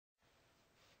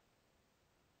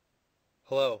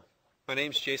Hello, my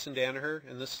name is Jason Danaher,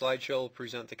 and this slideshow will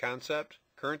present the concept,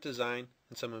 current design,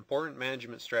 and some important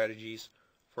management strategies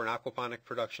for an aquaponic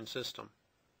production system.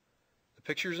 The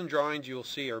pictures and drawings you will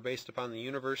see are based upon the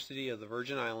University of the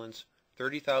Virgin Islands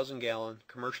 30,000-gallon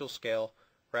commercial-scale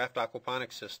raft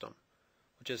aquaponics system,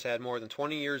 which has had more than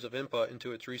 20 years of input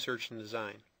into its research and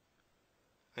design.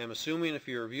 I am assuming if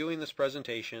you are viewing this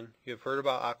presentation, you have heard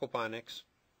about aquaponics,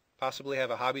 possibly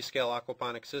have a hobby-scale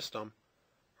aquaponic system,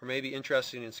 or may be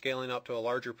interested in scaling up to a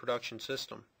larger production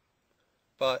system.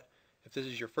 But if this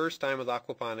is your first time with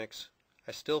aquaponics,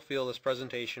 I still feel this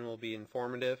presentation will be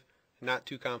informative and not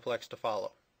too complex to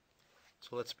follow.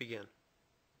 So let's begin.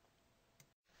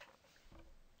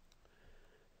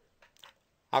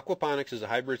 Aquaponics is a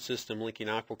hybrid system linking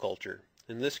aquaculture,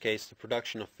 in this case the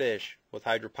production of fish, with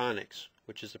hydroponics,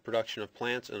 which is the production of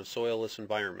plants in a soilless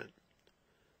environment.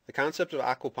 The concept of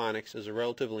aquaponics is a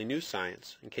relatively new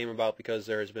science and came about because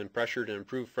there has been pressure to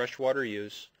improve freshwater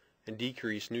use and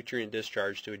decrease nutrient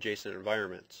discharge to adjacent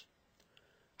environments.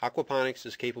 Aquaponics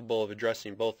is capable of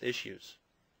addressing both issues.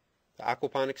 The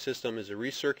aquaponic system is a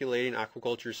recirculating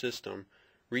aquaculture system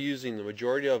reusing the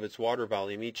majority of its water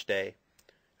volume each day,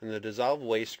 and the dissolved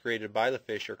waste created by the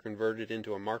fish are converted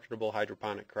into a marketable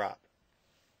hydroponic crop.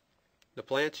 The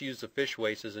plants use the fish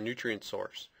waste as a nutrient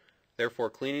source, therefore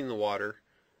cleaning the water,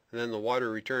 and then the water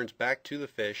returns back to the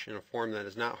fish in a form that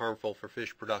is not harmful for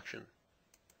fish production.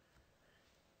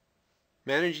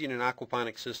 Managing an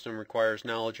aquaponic system requires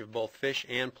knowledge of both fish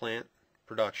and plant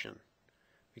production.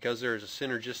 Because there is a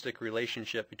synergistic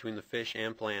relationship between the fish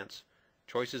and plants,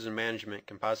 choices in management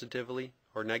can positively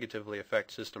or negatively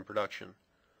affect system production.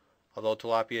 Although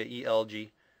tilapia eat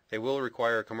algae, they will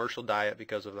require a commercial diet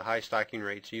because of the high stocking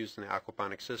rates used in the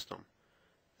aquaponic system.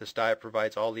 This diet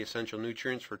provides all the essential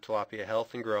nutrients for tilapia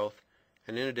health and growth,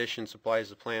 and in addition supplies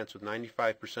the plants with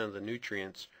 95% of the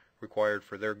nutrients required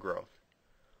for their growth.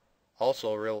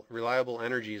 Also, reliable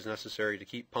energy is necessary to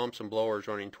keep pumps and blowers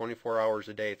running 24 hours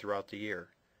a day throughout the year.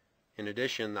 In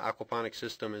addition, the aquaponic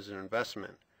system is an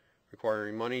investment,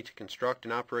 requiring money to construct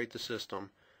and operate the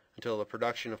system until the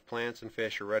production of plants and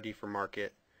fish are ready for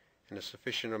market and a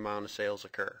sufficient amount of sales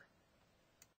occur.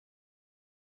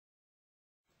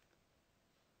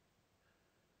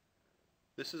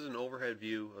 This is an overhead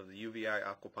view of the UVI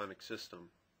aquaponic system.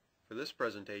 For this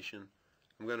presentation,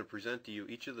 I'm going to present to you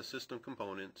each of the system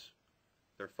components,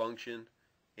 their function,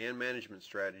 and management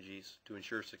strategies to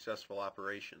ensure successful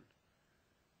operation.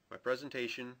 My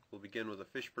presentation will begin with the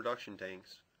fish production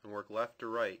tanks and work left to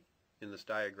right in this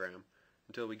diagram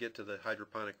until we get to the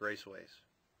hydroponic raceways.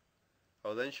 I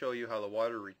will then show you how the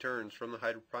water returns from the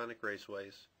hydroponic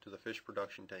raceways to the fish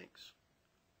production tanks.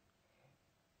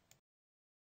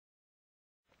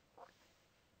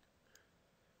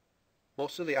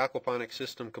 Most of the aquaponic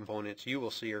system components you will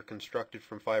see are constructed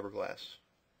from fiberglass.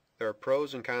 There are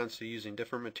pros and cons to using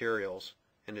different materials,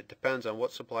 and it depends on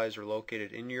what supplies are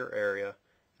located in your area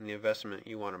and the investment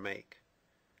you want to make.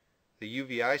 The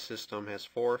UVI system has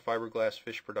 4 fiberglass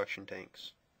fish production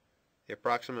tanks. The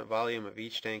approximate volume of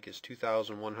each tank is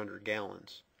 2,100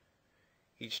 gallons.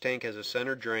 Each tank has a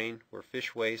center drain where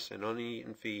fish waste and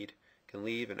uneaten feed can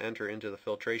leave and enter into the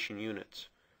filtration units,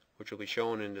 which will be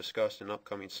shown and discussed in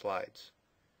upcoming slides.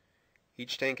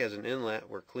 Each tank has an inlet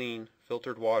where clean,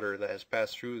 filtered water that has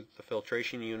passed through the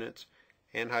filtration units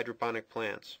and hydroponic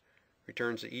plants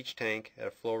returns to each tank at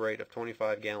a flow rate of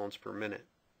 25 gallons per minute.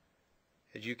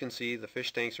 As you can see, the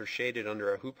fish tanks are shaded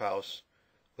under a hoop house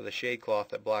with a shade cloth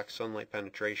that blocks sunlight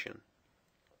penetration.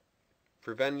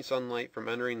 Preventing sunlight from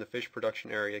entering the fish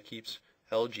production area keeps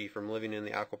algae from living in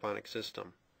the aquaponic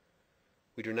system.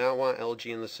 We do not want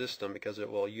algae in the system because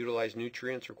it will utilize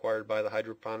nutrients required by the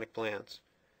hydroponic plants,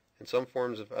 and some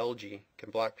forms of algae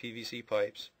can block PVC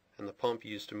pipes and the pump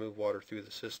used to move water through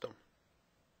the system.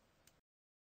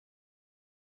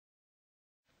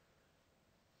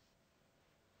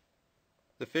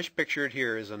 The fish pictured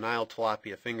here is a Nile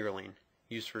tilapia fingerling,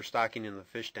 used for stocking in the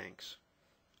fish tanks.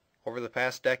 Over the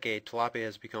past decade, tilapia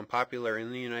has become popular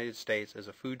in the United States as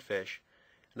a food fish,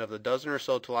 and of the dozen or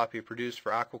so tilapia produced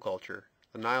for aquaculture,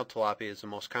 the Nile tilapia is the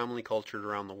most commonly cultured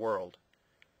around the world.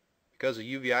 Because the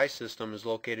UVI system is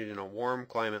located in a warm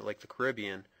climate like the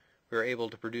Caribbean, we are able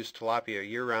to produce tilapia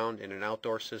year-round in an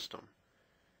outdoor system.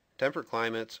 In temperate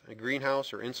climates, a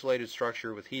greenhouse or insulated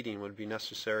structure with heating would be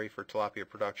necessary for tilapia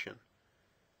production.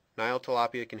 Nile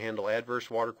tilapia can handle adverse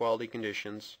water quality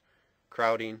conditions,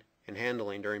 crowding, and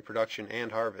handling during production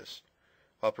and harvest,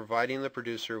 while providing the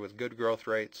producer with good growth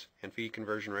rates and feed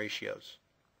conversion ratios.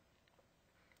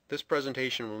 This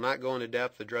presentation will not go into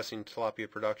depth addressing tilapia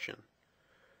production.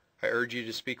 I urge you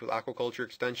to speak with aquaculture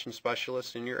extension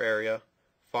specialists in your area,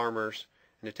 farmers,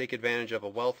 and to take advantage of a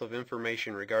wealth of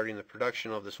information regarding the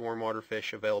production of this warm water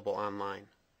fish available online.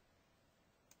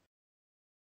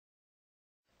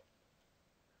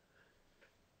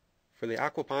 For the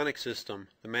aquaponic system,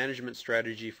 the management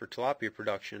strategy for tilapia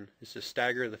production is to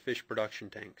stagger the fish production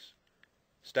tanks.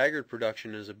 Staggered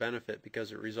production is a benefit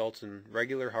because it results in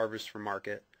regular harvest for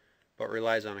market, but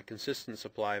relies on a consistent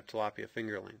supply of tilapia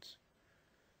fingerlings.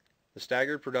 The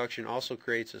staggered production also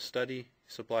creates a steady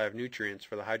supply of nutrients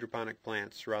for the hydroponic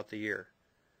plants throughout the year.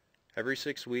 Every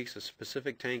 6 weeks, a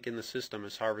specific tank in the system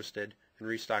is harvested and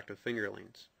restocked with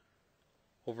fingerlings.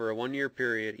 Over a 1-year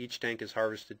period, each tank is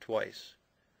harvested twice.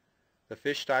 The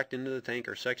fish stocked into the tank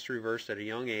are sex reversed at a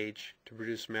young age to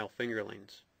produce male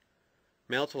fingerlings.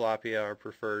 Male tilapia are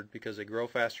preferred because they grow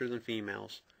faster than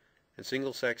females, and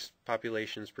single-sex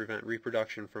populations prevent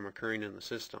reproduction from occurring in the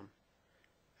system.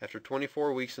 After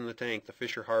 24 weeks in the tank, the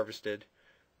fish are harvested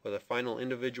with a final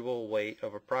individual weight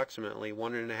of approximately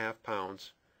 1.5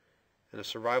 pounds and a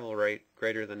survival rate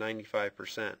greater than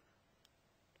 95%.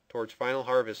 Towards final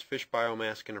harvest, fish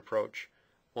biomass can approach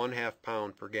 1/2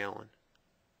 pound per gallon.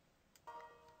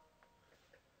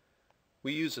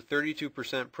 We use a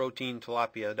 32% protein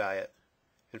tilapia diet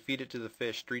and feed it to the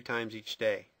fish 3 times each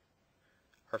day.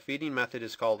 Our feeding method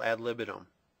is called ad libitum,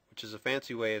 which is a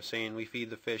fancy way of saying we feed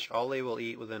the fish all they will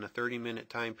eat within a 30-minute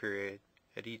time period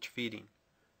at each feeding.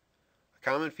 A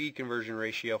common feed conversion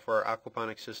ratio for our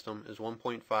aquaponic system is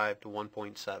 1.5 to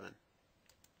 1.7.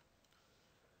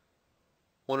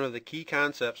 One of the key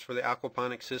concepts for the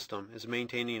aquaponic system is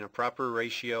maintaining a proper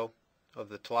ratio of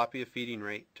the tilapia feeding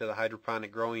rate to the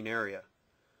hydroponic growing area.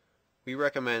 We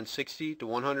recommend 60 to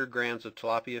 100 grams of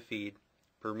tilapia feed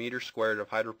per meter squared of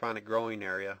hydroponic growing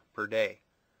area per day.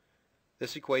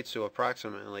 This equates to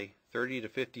approximately 30 to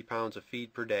 50 pounds of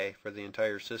feed per day for the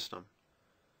entire system.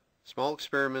 Small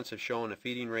experiments have shown a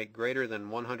feeding rate greater than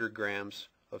 100 grams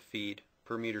of feed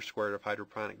per meter squared of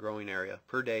hydroponic growing area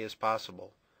per day is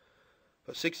possible,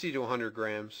 but 60 to 100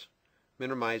 grams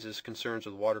minimizes concerns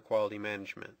with water quality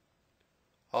management.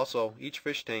 Also, each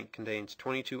fish tank contains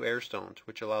 22 air stones,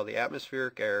 which allow the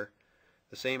atmospheric air,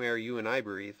 the same air you and I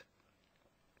breathe,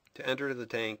 to enter the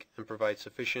tank and provide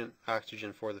sufficient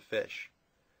oxygen for the fish.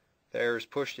 The air is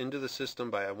pushed into the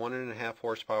system by a 1.5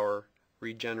 horsepower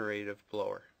regenerative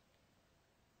blower.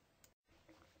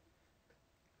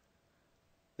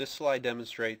 This slide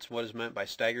demonstrates what is meant by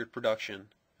staggered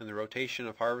production and the rotation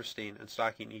of harvesting and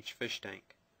stocking each fish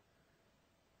tank.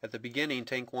 At the beginning,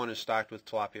 tank 1 is stocked with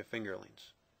tilapia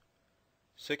fingerlings.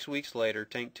 6 weeks later,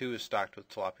 tank 2 is stocked with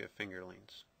tilapia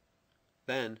fingerlings.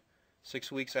 Then,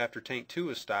 6 weeks after tank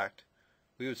 2 is stocked,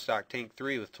 we would stock tank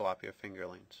 3 with tilapia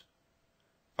fingerlings.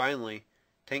 Finally,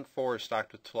 tank 4 is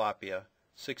stocked with tilapia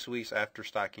 6 weeks after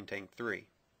stocking tank 3.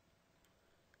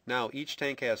 Now, each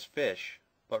tank has fish,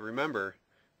 but remember,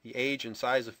 the age and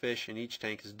size of fish in each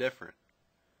tank is different.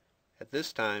 At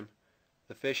this time,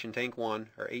 the fish in tank 1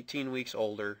 are 18 weeks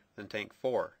older than tank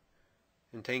 4,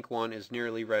 and tank 1 is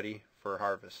nearly ready for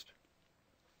harvest.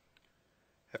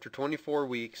 After 24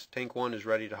 weeks, tank 1 is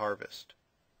ready to harvest.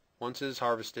 Once it is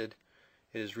harvested,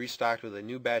 it is restocked with a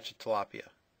new batch of tilapia.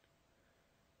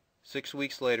 6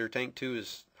 weeks later, tank 2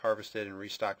 is harvested and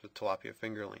restocked with tilapia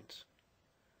fingerlings.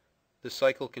 This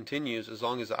cycle continues as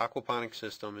long as the aquaponic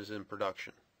system is in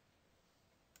production.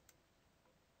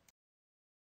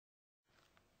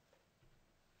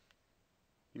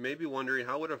 You may be wondering,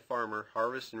 how would a farmer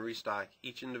harvest and restock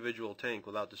each individual tank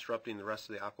without disrupting the rest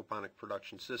of the aquaponic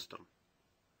production system?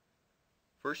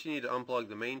 First, you need to unplug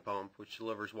the main pump, which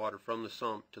delivers water from the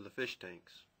sump to the fish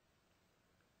tanks.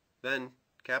 Then,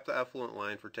 cap the effluent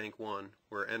line for tank 1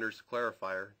 where it enters the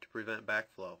clarifier to prevent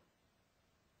backflow.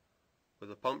 With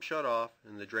the pump shut off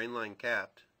and the drain line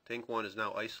capped, tank 1 is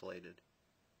now isolated.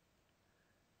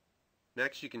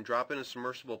 Next, you can drop in a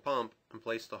submersible pump and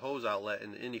place the hose outlet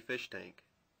in any fish tank.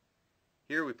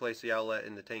 Here we place the outlet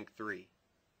in the tank 3.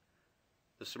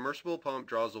 The submersible pump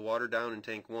draws the water down in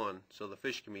tank 1 so the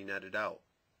fish can be netted out.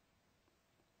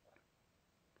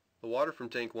 The water from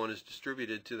tank 1 is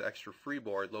distributed to the extra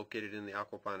freeboard located in the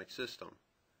aquaponic system.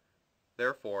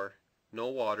 Therefore, no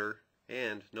water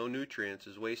and no nutrients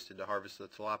is wasted to harvest the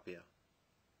tilapia.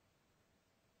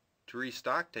 To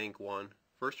restock tank 1,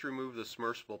 first remove the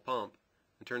submersible pump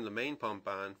and turn the main pump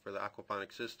on for the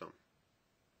aquaponic system.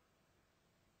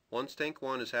 Once tank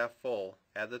 1 is half full,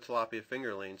 add the tilapia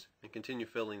fingerlings and continue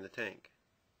filling the tank.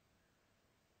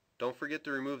 Don't forget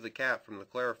to remove the cap from the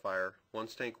clarifier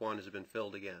once tank 1 has been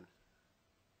filled again.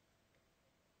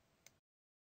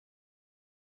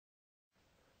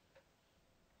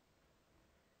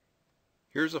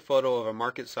 Here's a photo of a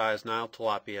market-sized Nile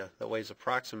tilapia that weighs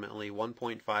approximately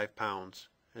 1.5 pounds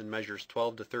and measures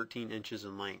 12 to 13 inches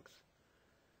in length.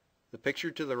 The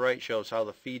picture to the right shows how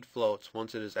the feed floats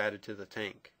once it is added to the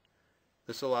tank.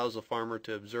 This allows the farmer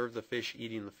to observe the fish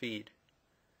eating the feed.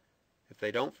 If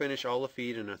they don't finish all the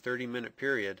feed in a 30-minute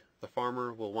period, the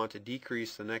farmer will want to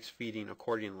decrease the next feeding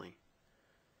accordingly.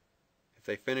 If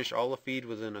they finish all the feed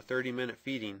within a 30-minute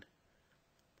feeding,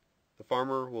 the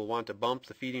farmer will want to bump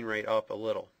the feeding rate up a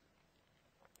little.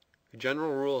 A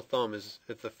general rule of thumb is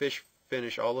if the fish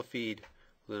finish all the feed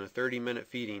within a 30-minute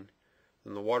feeding,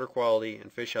 then the water quality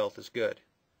and fish health is good.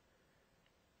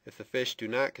 If the fish do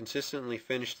not consistently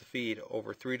finish the feed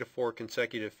over 3 to 4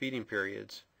 consecutive feeding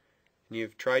periods, and you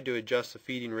have tried to adjust the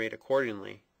feeding rate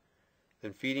accordingly,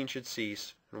 then feeding should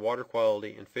cease and water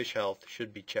quality and fish health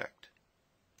should be checked.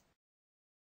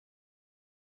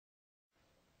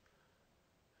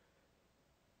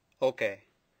 Okay,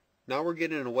 now we're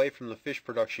getting away from the fish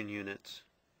production units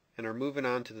and are moving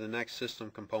on to the next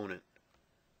system component.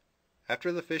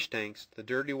 After the fish tanks, the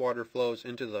dirty water flows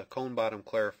into the cone bottom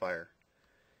clarifier.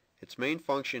 Its main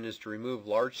function is to remove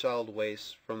large solid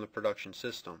waste from the production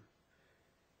system.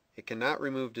 It cannot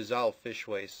remove dissolved fish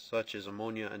waste such as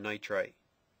ammonia and nitrite.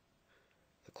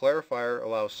 The clarifier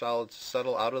allows solids to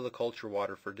settle out of the culture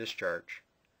water for discharge.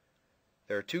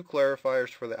 There are 2 clarifiers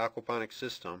for the aquaponics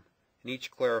system, and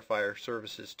each clarifier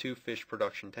services 2 fish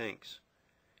production tanks.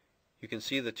 You can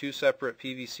see the 2 separate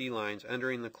PVC lines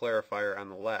entering the clarifier on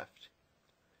the left.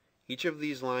 Each of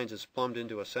these lines is plumbed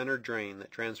into a center drain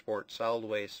that transports solid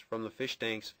waste from the fish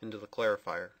tanks into the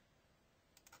clarifier.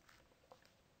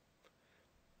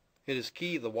 It is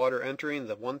key the water entering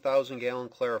the 1,000-gallon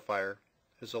clarifier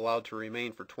is allowed to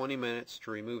remain for 20 minutes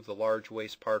to remove the large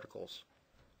waste particles.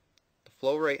 The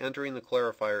flow rate entering the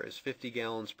clarifier is 50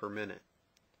 gallons per minute.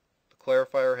 The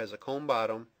clarifier has a cone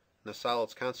bottom, and the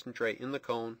solids concentrate in the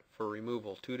cone for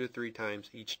removal 2 to 3 times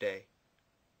each day.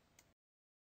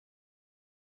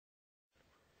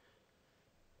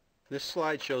 This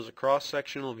slide shows a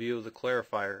cross-sectional view of the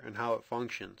clarifier and how it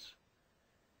functions.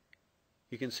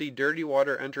 You can see dirty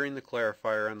water entering the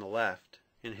clarifier on the left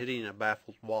and hitting a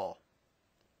baffled wall.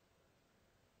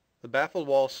 The baffled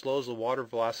wall slows the water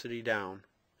velocity down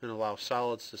and allows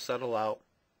solids to settle out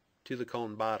to the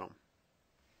cone bottom.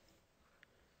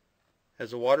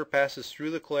 As the water passes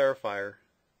through the clarifier,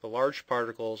 the large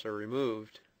particles are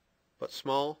removed, but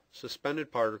small,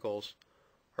 suspended particles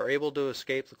are able to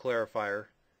escape the clarifier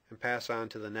and pass on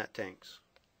to the net tanks.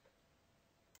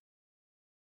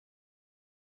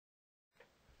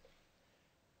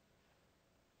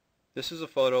 This is a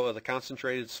photo of the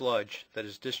concentrated sludge that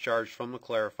is discharged from the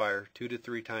clarifier 2 to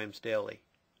 3 times daily.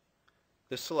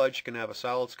 This sludge can have a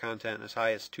solids content as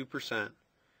high as 2%,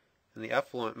 and the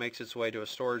effluent makes its way to a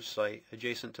storage site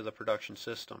adjacent to the production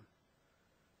system.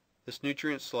 This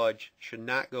nutrient sludge should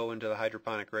not go into the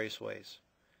hydroponic raceways.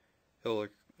 It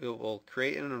will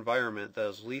create an environment that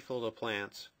is lethal to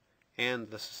plants and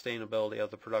the sustainability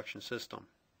of the production system.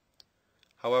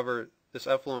 However, this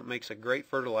effluent makes a great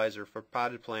fertilizer for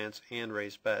potted plants and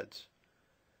raised beds.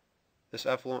 This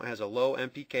effluent has a low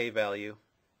NPK value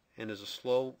and is a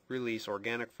slow-release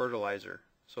organic fertilizer,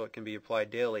 so it can be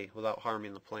applied daily without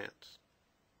harming the plants.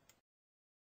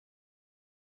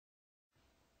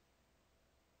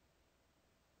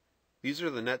 These are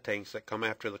the net tanks that come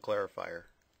after the clarifier.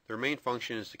 Their main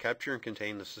function is to capture and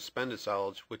contain the suspended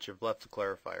solids which have left the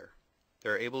clarifier. They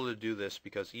are able to do this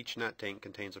because each net tank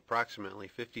contains approximately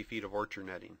 50 feet of orchard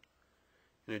netting.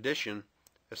 In addition,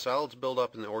 as solids build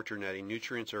up in the orchard netting,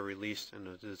 nutrients are released in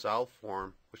a dissolved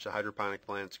form which the hydroponic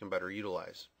plants can better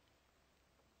utilize.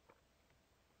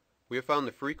 We have found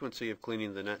the frequency of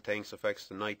cleaning the net tanks affects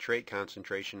the nitrate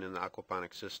concentration in the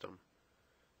aquaponic system.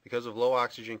 Because of low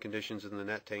oxygen conditions in the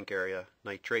net tank area,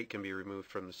 nitrate can be removed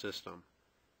from the system.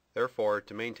 Therefore,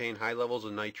 to maintain high levels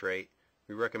of nitrate,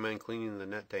 we recommend cleaning the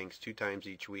net tanks 2 times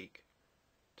each week.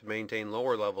 To maintain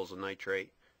lower levels of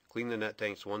nitrate, clean the net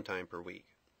tanks 1 time per week.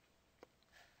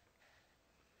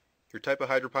 Your type of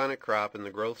hydroponic crop and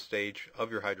the growth stage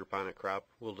of your hydroponic crop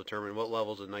will determine what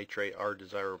levels of nitrate are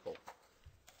desirable.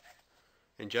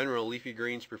 In general, leafy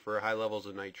greens prefer high levels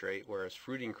of nitrate, whereas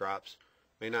fruiting crops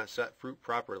may not set fruit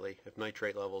properly if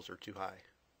nitrate levels are too high.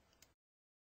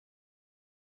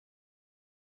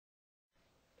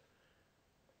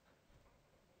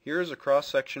 Here is a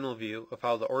cross-sectional view of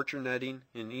how the orchard netting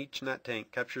in each net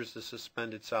tank captures the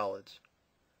suspended solids.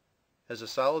 As the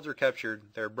solids are captured,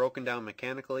 they are broken down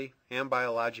mechanically and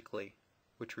biologically,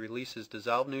 which releases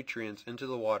dissolved nutrients into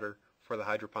the water for the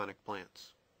hydroponic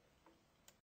plants.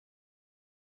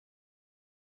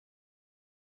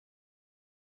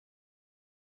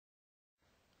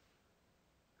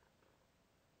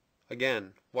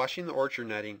 Again, Washing the orchard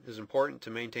netting is important to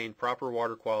maintain proper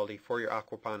water quality for your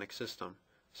aquaponic system.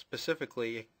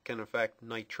 Specifically, it can affect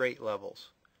nitrate levels.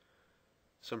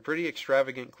 Some pretty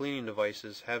extravagant cleaning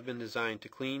devices have been designed to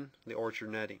clean the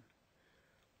orchard netting.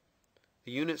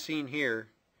 The unit seen here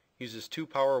uses 2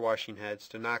 power washing heads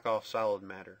to knock off solid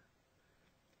matter.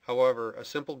 However, a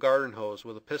simple garden hose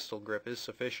with a pistol grip is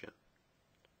sufficient.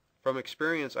 From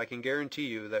experience, I can guarantee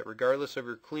you that regardless of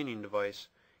your cleaning device,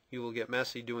 you will get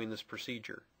messy doing this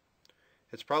procedure.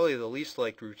 It's probably the least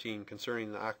liked routine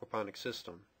concerning the aquaponic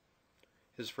system.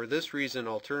 It is for this reason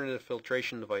alternative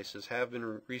filtration devices have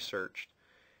been researched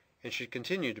and should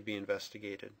continue to be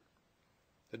investigated.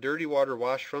 The dirty water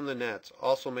washed from the nets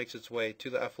also makes its way to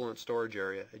the effluent storage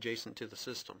area adjacent to the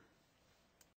system.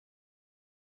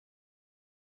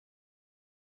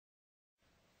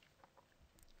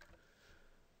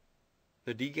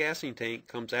 The degassing tank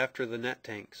comes after the net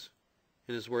tanks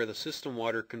and is where the system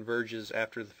water converges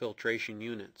after the filtration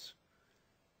units.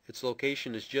 Its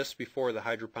location is just before the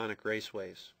hydroponic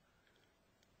raceways.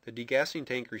 The degassing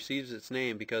tank receives its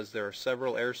name because there are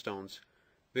several air stones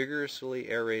vigorously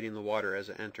aerating the water as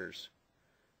it enters.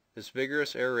 This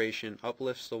vigorous aeration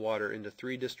uplifts the water into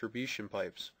 3 distribution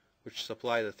pipes which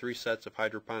supply the 3 sets of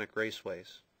hydroponic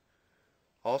raceways.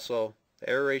 Also, the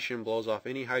aeration blows off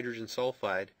any hydrogen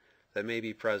sulfide that may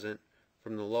be present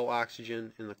from the low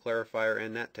oxygen in the clarifier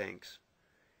and net tanks,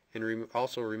 and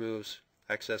also removes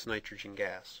excess nitrogen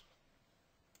gas.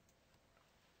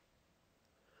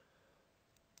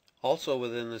 Also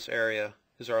within this area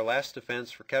is our last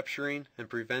defense for capturing and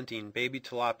preventing baby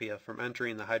tilapia from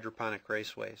entering the hydroponic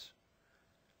raceways.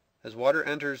 As water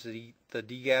enters the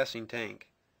degassing tank,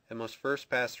 it must first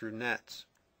pass through nets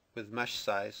with mesh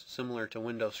size similar to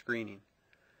window screening.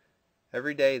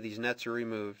 Every day these nets are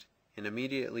removed and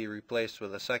immediately replaced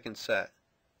with a second set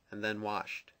and then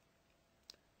washed.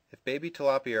 If baby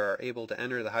tilapia are able to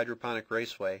enter the hydroponic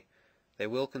raceway, they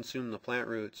will consume the plant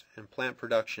roots and plant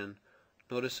production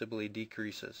noticeably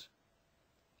decreases.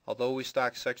 Although we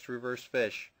stock sex reverse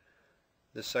fish,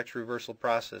 this sex reversal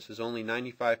process is only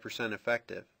 95%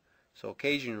 effective, so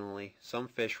occasionally some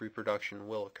fish reproduction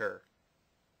will occur.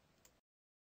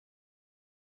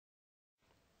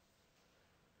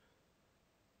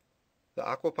 The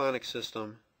aquaponics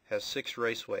system has 6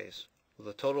 raceways with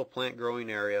a total plant growing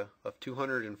area of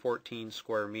 214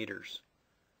 square meters.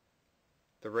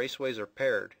 The raceways are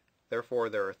paired, therefore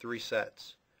there are 3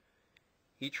 sets.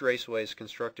 Each raceway is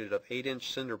constructed of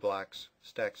 8-inch cinder blocks,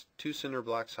 stacked 2 cinder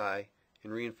blocks high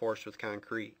and reinforced with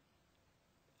concrete.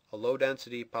 A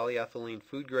low-density polyethylene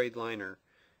food-grade liner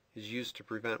is used to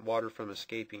prevent water from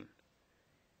escaping.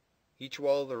 Each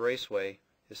wall of the raceway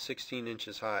is 16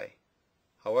 inches high.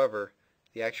 However,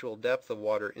 the actual depth of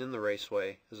water in the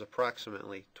raceway is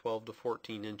approximately 12 to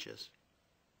 14 inches.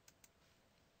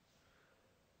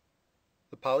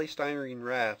 The polystyrene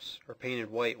rafts are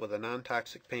painted white with a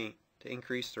non-toxic paint to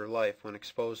increase their life when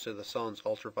exposed to the sun's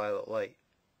ultraviolet light.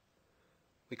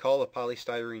 We call the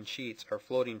polystyrene sheets our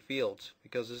floating fields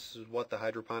because this is what the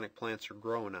hydroponic plants are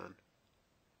growing on.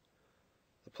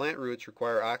 The plant roots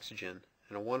require oxygen,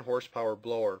 and a 1 horsepower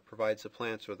blower provides the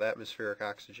plants with atmospheric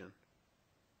oxygen.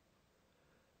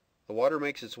 The water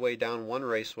makes its way down one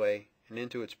raceway and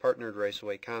into its partnered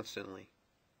raceway constantly.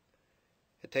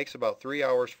 It takes about 3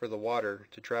 hours for the water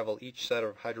to travel each set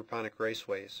of hydroponic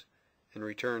raceways and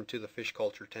return to the fish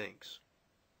culture tanks.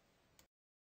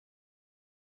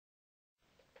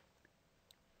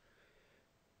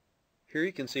 Here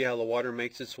you can see how the water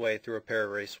makes its way through a pair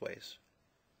of raceways.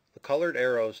 The colored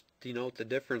arrows denote the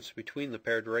difference between the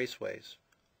paired raceways,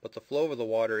 but the flow of the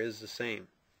water is the same.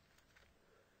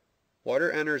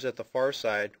 Water enters at the far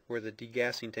side where the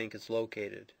degassing tank is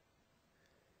located.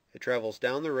 It travels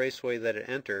down the raceway that it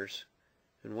enters,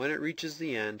 and when it reaches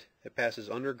the end, it passes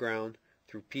underground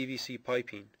through PVC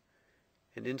piping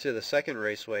and into the second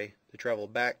raceway to travel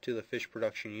back to the fish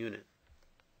production unit.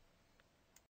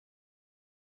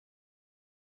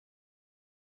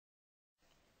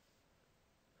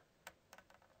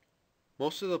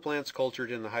 Most of the plants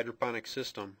cultured in the hydroponic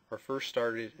system are first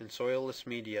started in soilless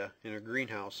media in a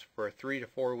greenhouse for a 3 to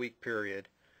 4 week period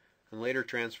and later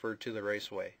transferred to the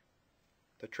raceway.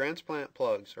 The transplant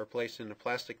plugs are placed into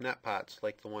plastic net pots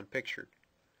like the one pictured.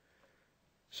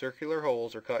 Circular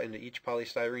holes are cut into each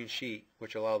polystyrene sheet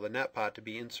which allow the net pot to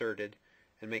be inserted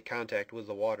and make contact with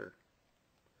the water.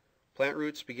 Plant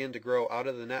roots begin to grow out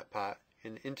of the net pot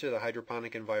and into the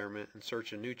hydroponic environment in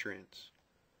search of nutrients.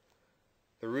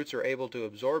 The roots are able to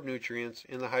absorb nutrients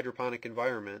in the hydroponic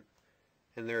environment,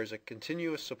 and there is a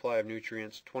continuous supply of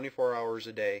nutrients 24 hours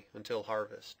a day until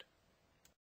harvest.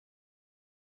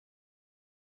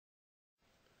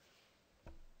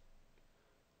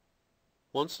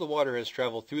 Once the water has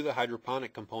traveled through the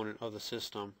hydroponic component of the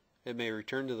system, it may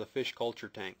return to the fish culture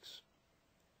tanks.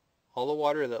 All the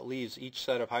water that leaves each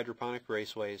set of hydroponic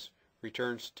raceways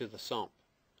returns to the sump.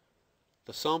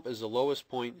 The sump is the lowest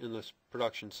point in the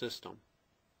production system.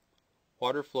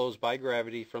 Water flows by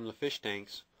gravity from the fish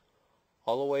tanks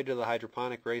all the way to the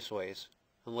hydroponic raceways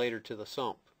and later to the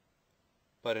sump.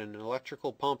 But an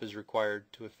electrical pump is required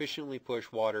to efficiently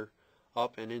push water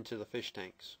up and into the fish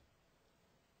tanks.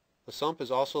 The sump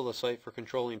is also the site for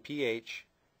controlling pH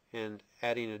and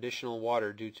adding additional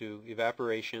water due to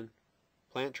evaporation,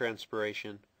 plant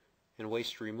transpiration, and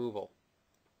waste removal.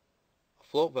 A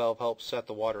float valve helps set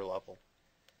the water level.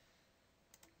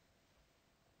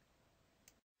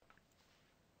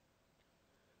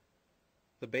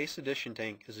 The base addition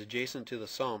tank is adjacent to the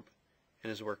sump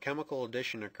and is where chemical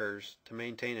addition occurs to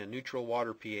maintain a neutral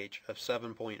water pH of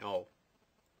 7.0.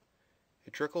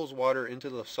 It trickles water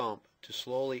into the sump to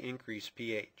slowly increase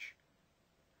pH.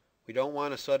 We don't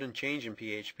want a sudden change in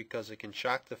pH because it can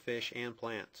shock the fish and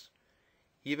plants,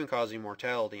 even causing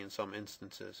mortality in some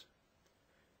instances.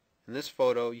 In this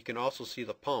photo you can also see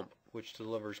the pump, which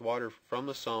delivers water from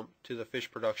the sump to the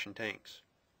fish production tanks.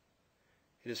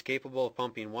 It is capable of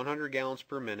pumping 100 gallons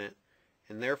per minute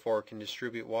and therefore can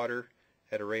distribute water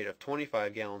at a rate of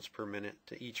 25 gallons per minute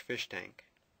to each fish tank.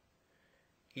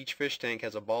 Each fish tank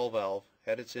has a ball valve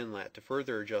at its inlet to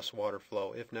further adjust water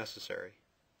flow if necessary.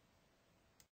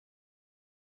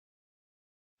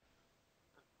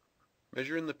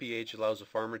 Measuring the pH allows a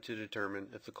farmer to determine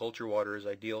if the culture water is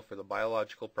ideal for the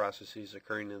biological processes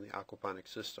occurring in the aquaponic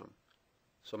system.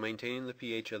 So maintaining the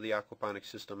pH of the aquaponic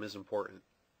system is important.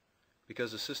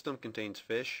 Because the system contains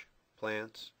fish,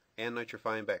 plants, and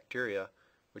nitrifying bacteria,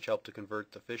 which help to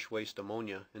convert the fish waste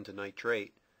ammonia into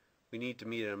nitrate, we need to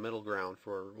meet a middle ground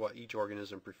for what each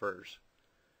organism prefers.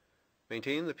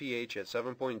 Maintaining the pH at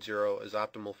 7.0 is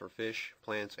optimal for fish,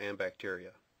 plants, and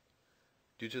bacteria.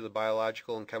 Due to the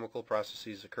biological and chemical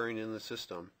processes occurring in the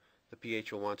system, the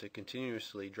pH will want to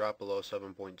continuously drop below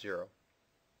 7.0.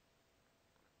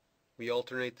 We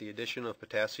alternate the addition of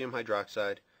potassium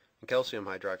hydroxide and calcium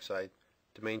hydroxide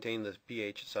to maintain the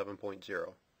pH at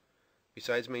 7.0.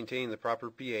 Besides maintaining the proper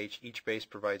pH, each base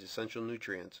provides essential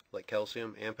nutrients like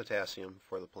calcium and potassium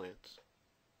for the plants.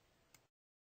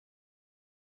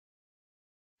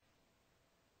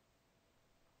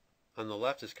 On the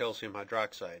left is calcium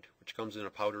hydroxide, which comes in a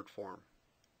powdered form.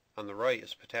 On the right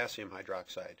is potassium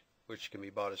hydroxide, which can be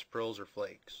bought as pearls or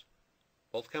flakes.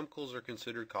 Both chemicals are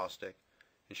considered caustic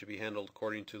and should be handled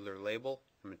according to their label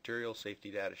and material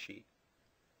safety data sheet.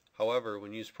 However,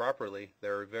 when used properly, they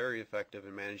are very effective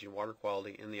in managing water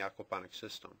quality in the aquaponic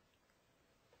system.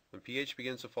 When pH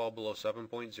begins to fall below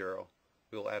 7.0,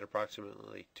 we will add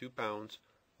approximately 2 pounds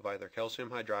of either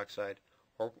calcium hydroxide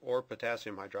or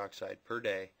potassium hydroxide per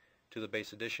day to the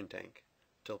base addition tank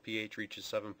until pH reaches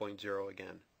 7.0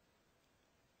 again.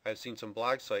 I have seen some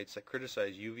blog sites that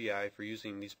criticize UVI for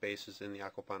using these bases in the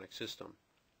aquaponic system.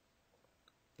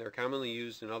 They are commonly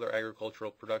used in other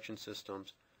agricultural production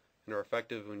systems and are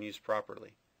effective when used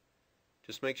properly.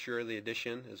 Just make sure the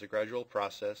addition is a gradual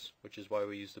process, which is why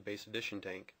we use the base addition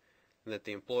tank, and that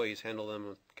the employees handle them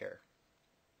with care.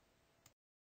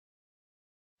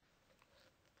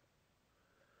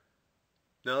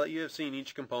 Now that you have seen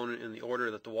each component in the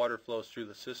order that the water flows through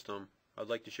the system, I'd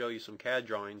like to show you some CAD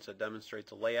drawings that demonstrate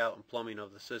the layout and plumbing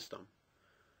of the system.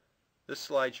 This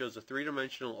slide shows a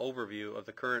three-dimensional overview of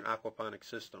the current aquaponic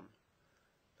system.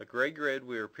 The gray grid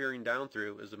we are peering down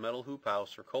through is the metal hoop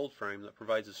house or cold frame that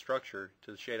provides a structure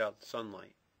to shade out the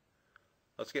sunlight.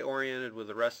 Let's get oriented with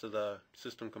the rest of the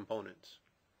system components.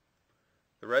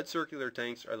 The red circular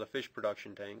tanks are the fish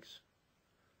production tanks.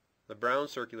 The brown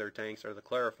circular tanks are the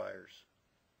clarifiers.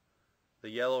 The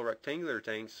yellow rectangular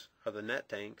tanks are the net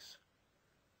tanks.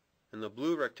 And the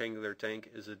blue rectangular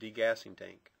tank is the degassing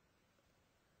tank.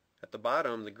 At the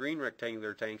bottom, the green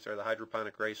rectangular tanks are the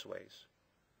hydroponic raceways.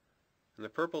 And the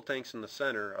purple tanks in the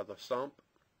center are the sump,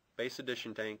 base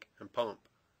addition tank, and pump.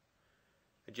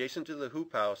 Adjacent to the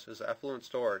hoop house is the effluent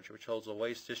storage, which holds the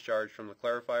waste discharged from the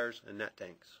clarifiers and net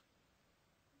tanks.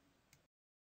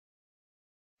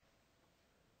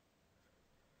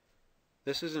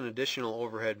 This is an additional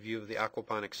overhead view of the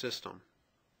aquaponic system.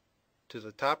 To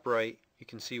the top right, you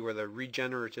can see where the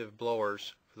regenerative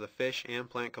blowers for the fish and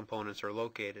plant components are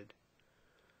located.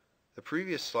 The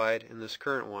previous slide and this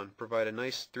current one provide a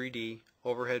nice 3D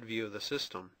overhead view of the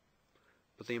system,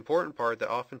 but the important part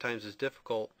that oftentimes is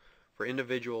difficult for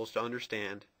individuals to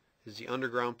understand is the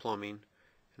underground plumbing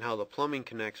and how the plumbing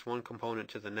connects one component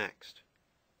to the next.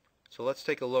 So let's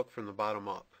take a look from the bottom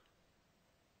up.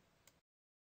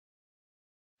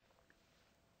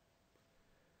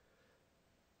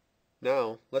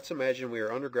 Now, let's imagine we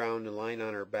are underground and lying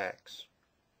on our backs.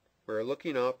 We are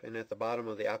looking up and at the bottom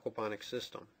of the aquaponics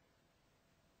system.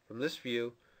 From this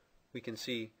view, we can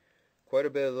see quite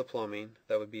a bit of the plumbing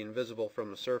that would be invisible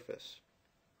from the surface.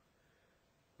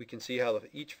 We can see how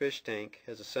each fish tank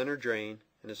has a center drain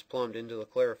and is plumbed into the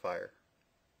clarifier.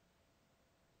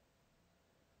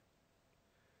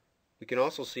 We can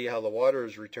also see how the water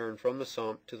is returned from the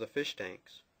sump to the fish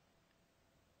tanks.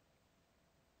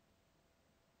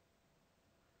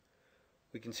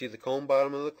 We can see the comb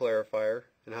bottom of the clarifier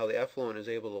and how the effluent is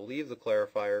able to leave the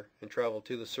clarifier and travel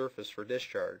to the surface for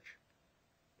discharge.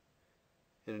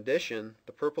 In addition,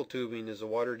 the purple tubing is a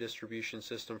water distribution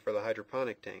system for the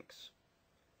hydroponic tanks.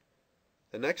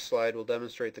 The next slide will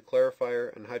demonstrate the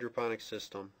clarifier and hydroponic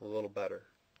system a little better.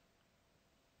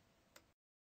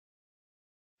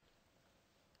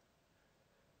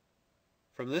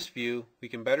 From this view, we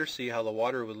can better see how the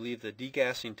water would leave the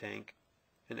degassing tank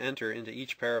and enter into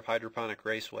each pair of hydroponic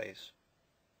raceways.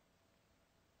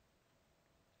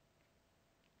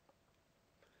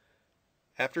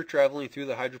 After traveling through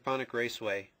the hydroponic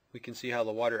raceway, we can see how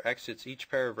the water exits each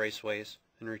pair of raceways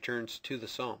and returns to the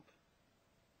sump.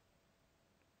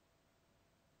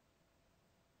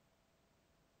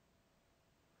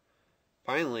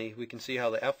 Finally, we can see how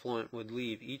the effluent would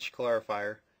leave each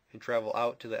clarifier and travel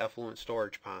out to the effluent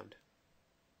storage pond.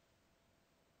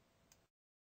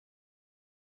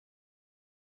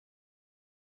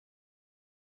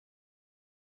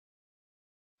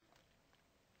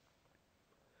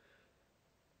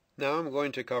 Now I'm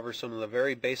going to cover some of the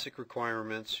very basic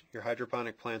requirements your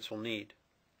hydroponic plants will need.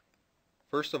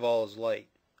 First of all is light.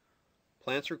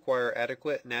 Plants require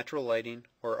adequate natural lighting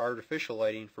or artificial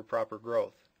lighting for proper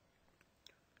growth.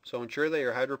 So ensure that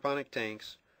your hydroponic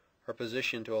tanks are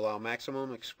positioned to allow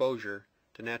maximum exposure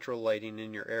to natural lighting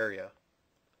in your area.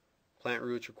 Plant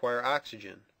roots require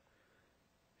oxygen.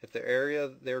 If the area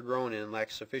they're grown in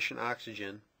lacks sufficient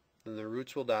oxygen, then the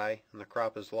roots will die and the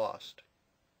crop is lost.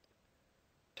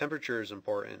 Temperature is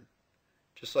important.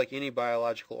 Just like any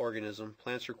biological organism,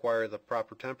 plants require the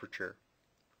proper temperature.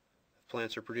 If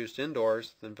plants are produced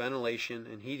indoors, then ventilation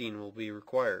and heating will be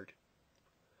required.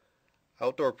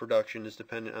 Outdoor production is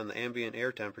dependent on the ambient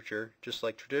air temperature, just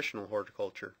like traditional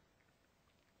horticulture.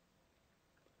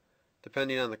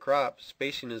 Depending on the crop,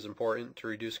 spacing is important to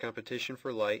reduce competition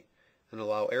for light and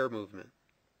allow air movement.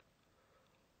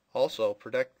 Also,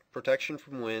 protection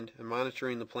from wind and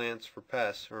monitoring the plants for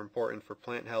pests are important for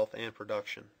plant health and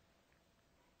production.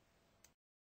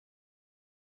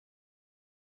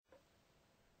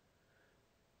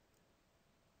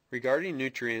 Regarding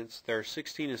nutrients, there are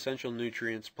 16 essential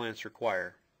nutrients plants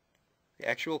require. The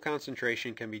actual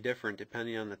concentration can be different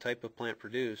depending on the type of plant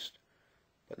produced,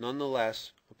 but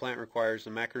nonetheless, a plant requires the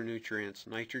macronutrients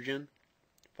nitrogen,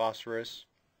 phosphorus,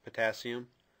 potassium,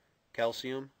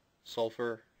 calcium,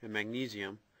 sulfur, and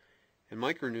magnesium, and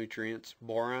micronutrients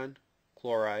boron,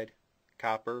 chloride,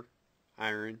 copper,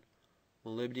 iron,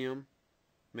 molybdenum,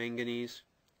 manganese,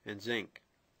 and zinc.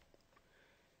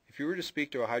 If you were to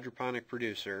speak to a hydroponic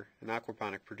producer, an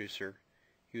aquaponic producer,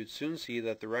 you would soon see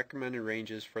that the recommended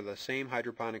ranges for the same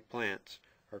hydroponic plants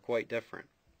are quite different.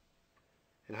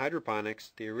 In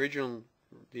hydroponics, the original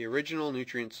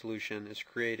nutrient solution is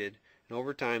created, and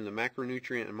over time the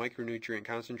macronutrient and micronutrient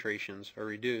concentrations are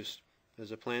reduced as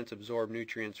the plants absorb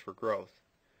nutrients for growth.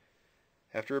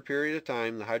 After a period of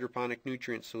time, the hydroponic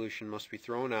nutrient solution must be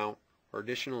thrown out or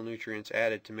additional nutrients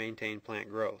added to maintain plant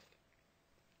growth.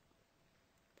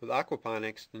 With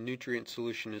aquaponics, the nutrient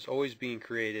solution is always being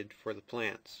created for the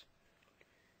plants.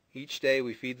 Each day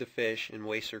we feed the fish and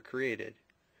wastes are created.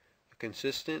 A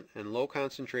consistent and low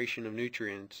concentration of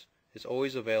nutrients is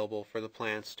always available for the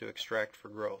plants to extract for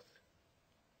growth.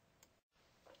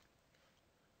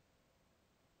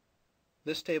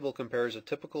 This table compares a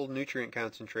typical nutrient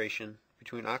concentration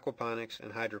between aquaponics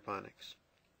and hydroponics.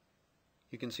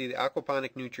 You can see the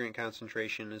aquaponic nutrient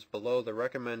concentration is below the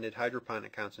recommended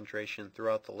hydroponic concentration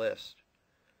throughout the list.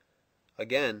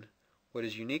 Again, what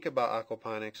is unique about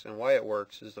aquaponics and why it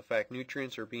works is the fact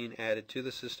nutrients are being added to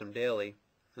the system daily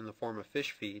in the form of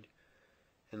fish feed,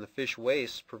 and the fish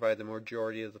wastes provide the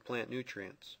majority of the plant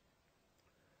nutrients.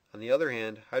 On the other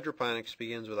hand, hydroponics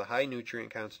begins with a high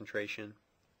nutrient concentration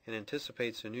and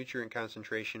anticipates the nutrient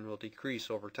concentration will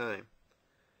decrease over time.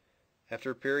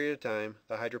 After a period of time,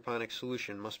 the hydroponic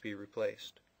solution must be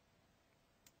replaced.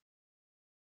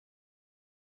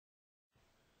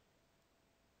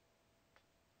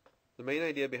 The main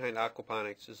idea behind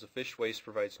aquaponics is the fish waste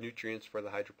provides nutrients for the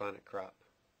hydroponic crop.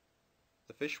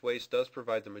 The fish waste does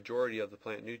provide the majority of the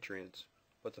plant nutrients,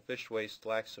 but the fish waste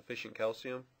lacks sufficient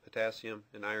calcium, potassium,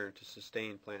 and iron to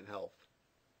sustain plant health.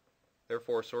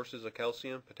 Therefore, sources of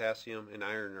calcium, potassium, and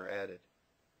iron are added.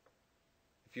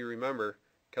 If you remember,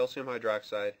 calcium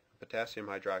hydroxide and potassium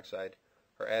hydroxide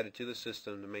are added to the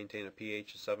system to maintain a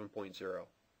pH of 7.0.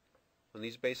 When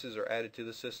these bases are added to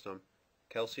the system,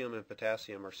 calcium and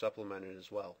potassium are supplemented as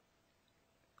well.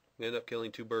 We end up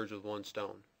killing two birds with one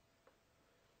stone.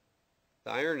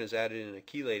 The iron is added in a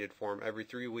chelated form every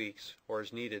 3 weeks or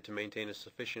as needed to maintain a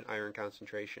sufficient iron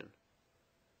concentration.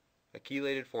 A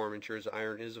chelated form ensures the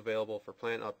iron is available for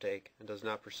plant uptake and does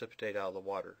not precipitate out of the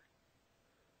water.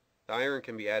 The iron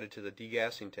can be added to the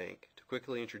degassing tank to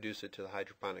quickly introduce it to the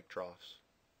hydroponic troughs.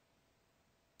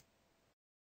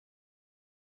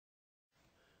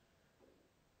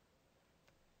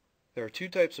 There are two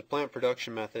types of plant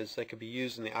production methods that can be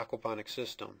used in the aquaponic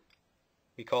system.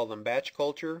 We call them batch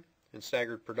culture and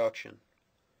staggered production.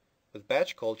 With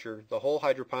batch culture, the whole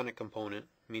hydroponic component,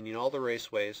 meaning all the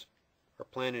raceways, are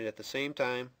planted at the same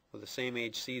time with the same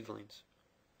age seedlings.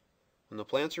 When the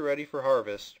plants are ready for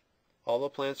harvest, all the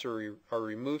plants are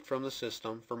removed from the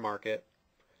system for market,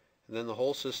 and then the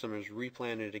whole system is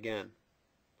replanted again.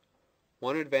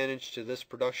 One advantage to this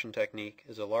production technique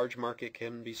is a large market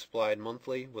can be supplied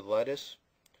monthly with lettuce.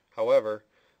 However,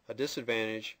 a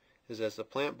disadvantage is as the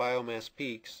plant biomass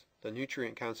peaks, the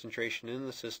nutrient concentration in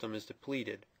the system is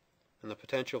depleted, and the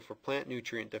potential for plant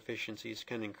nutrient deficiencies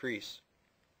can increase.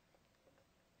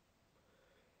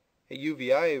 At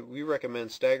UVI, we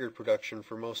recommend staggered production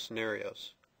for most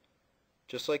scenarios.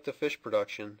 Just like the fish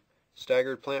production,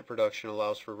 staggered plant production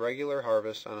allows for regular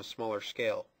harvest on a smaller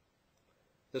scale.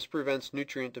 This prevents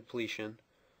nutrient depletion,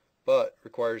 but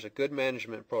requires a good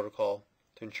management protocol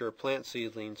to ensure plant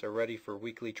seedlings are ready for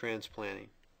weekly transplanting.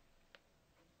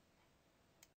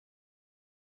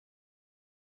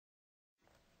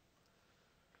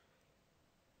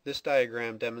 This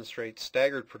diagram demonstrates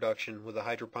staggered production with a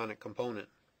hydroponic component.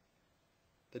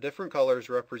 The different colors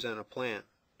represent a plant,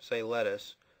 say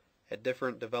lettuce, at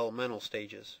different developmental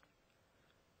stages.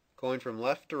 Going from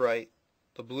left to right,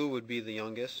 the blue would be the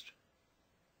youngest,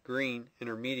 green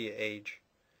intermediate age,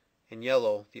 and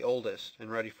yellow the oldest and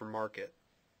ready for market.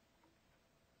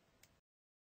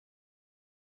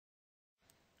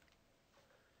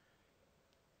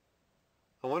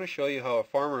 I want to show you how a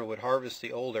farmer would harvest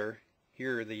the older,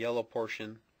 here the yellow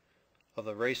portion, of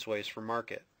the raceways for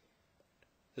market.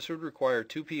 This would require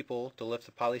 2 people to lift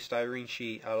the polystyrene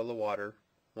sheet out of the water,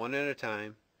 one at a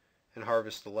time, and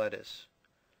harvest the lettuce.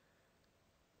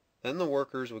 Then the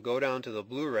workers would go down to the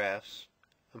blue rafts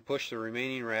and push the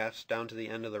remaining rafts down to the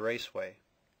end of the raceway.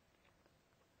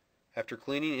 After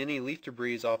cleaning any leaf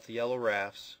debris off the yellow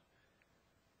rafts,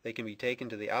 they can be taken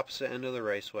to the opposite end of the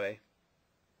raceway,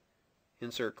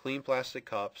 insert clean plastic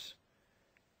cups,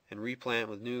 and replant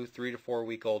with new 3 to 4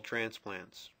 week old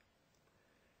transplants.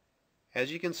 As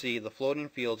you can see, the floating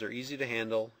fields are easy to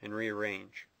handle and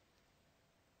rearrange.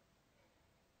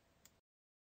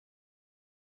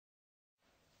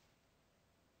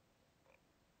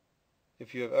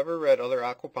 If you have ever read other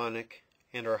aquaponic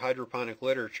and or hydroponic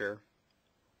literature,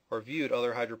 or viewed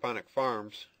other hydroponic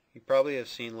farms, you probably have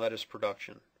seen lettuce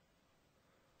production.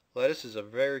 Lettuce is a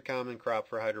very common crop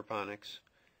for hydroponics,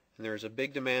 and there is a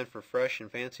big demand for fresh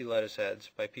and fancy lettuce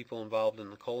heads by people involved in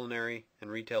the culinary and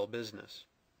retail business.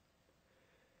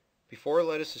 Before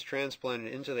lettuce is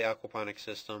transplanted into the aquaponic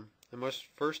system, it must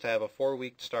first have a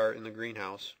 4-week start in the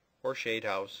greenhouse or shade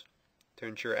house to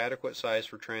ensure adequate size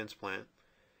for transplant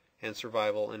and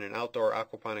survival in an outdoor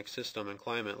aquaponic system and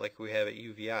climate like we have at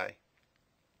UVI.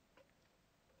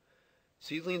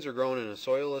 Seedlings are grown in a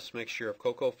soilless mixture of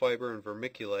cocoa fiber and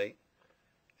vermiculite,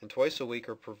 and twice a week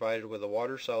are provided with a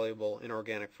water-soluble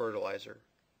inorganic fertilizer.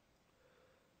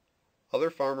 Other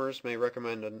farmers may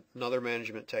recommend another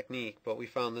management technique, but we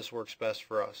found this works best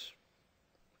for us.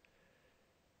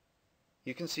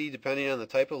 You can see, depending on the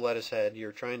type of lettuce head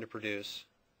you're trying to produce,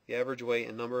 the average weight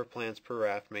and number of plants per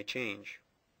raft may change.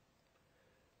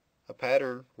 A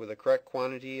pattern with a correct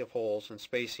quantity of holes and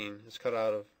spacing is cut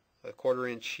out of a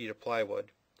 1/4-inch sheet of plywood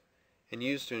and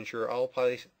used to ensure all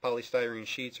polystyrene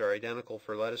sheets are identical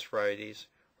for lettuce varieties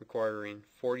requiring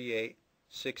 48,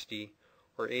 60,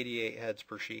 or 88 heads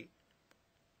per sheet.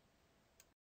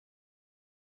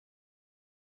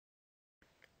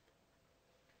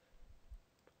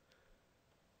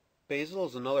 Basil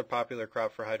is another popular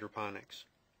crop for hydroponics.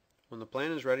 When the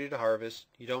plant is ready to harvest,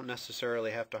 you don't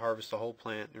necessarily have to harvest the whole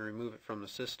plant and remove it from the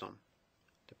system.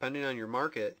 Depending on your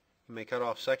market, you may cut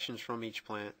off sections from each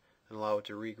plant and allow it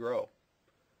to regrow.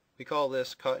 We call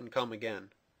this cut and come again.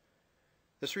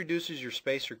 This reduces your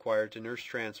space required to nurse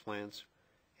transplants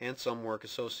and some work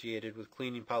associated with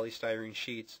cleaning polystyrene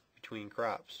sheets between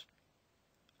crops.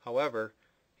 However,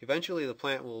 Eventually the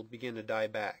plant will begin to die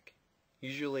back,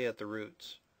 usually at the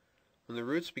roots. When the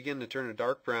roots begin to turn a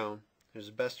dark brown, it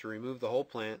is best to remove the whole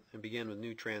plant and begin with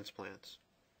new transplants.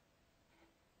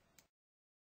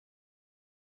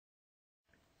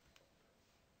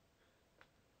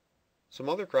 Some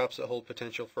other crops that hold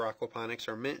potential for aquaponics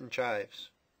are mint and chives.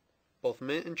 Both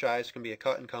mint and chives can be a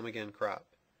cut and come again crop.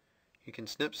 You can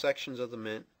snip sections of the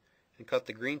mint and cut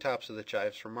the green tops of the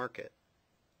chives for market.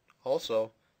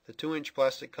 Also, the 2-inch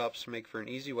plastic cups make for an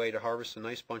easy way to harvest a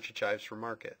nice bunch of chives for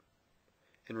market.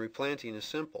 And replanting is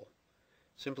simple.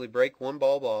 Simply break one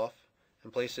bulb off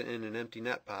and place it in an empty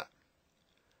net pot.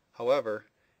 However,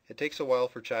 it takes a while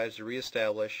for chives to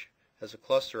reestablish as a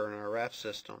cluster in our raft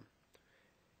system,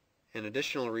 and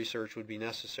additional research would be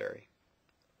necessary.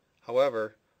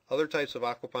 However, other types of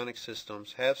aquaponics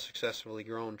systems have successfully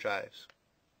grown chives.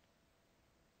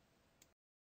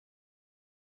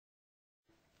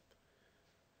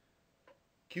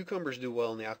 Cucumbers do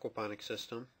well in the aquaponics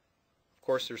system. Of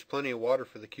course, there's plenty of water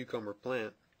for the cucumber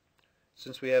plant.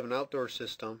 Since we have an outdoor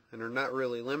system and are not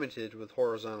really limited with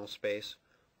horizontal space,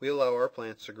 we allow our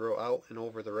plants to grow out and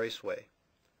over the raceway.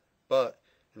 But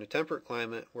in a temperate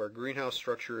climate where a greenhouse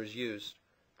structure is used,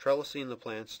 trellising the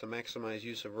plants to maximize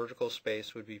use of vertical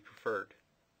space would be preferred.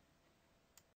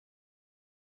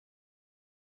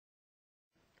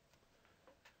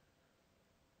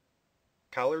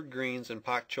 Collard greens and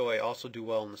pak choi also do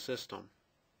well in the system.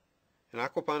 An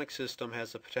aquaponics system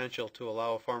has the potential to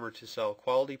allow a farmer to sell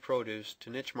quality produce to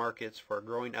niche markets for a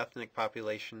growing ethnic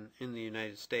population in the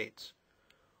United States.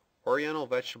 Oriental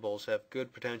vegetables have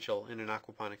good potential in an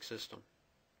aquaponics system.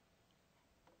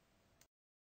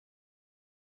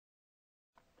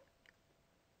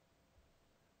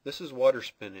 This is water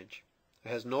spinach. It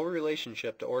has no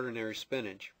relationship to ordinary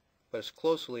spinach, but is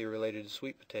closely related to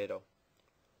sweet potato.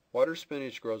 Water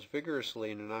spinach grows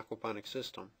vigorously in an aquaponic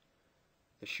system.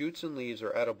 The shoots and leaves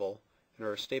are edible and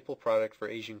are a staple product for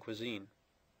Asian cuisine.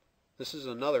 This is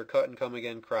another cut and come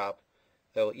again crop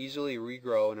that will easily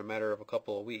regrow in a matter of a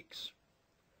couple of weeks.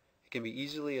 It can be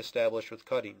easily established with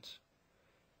cuttings.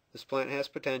 This plant has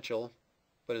potential,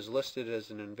 but is listed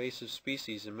as an invasive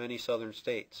species in many southern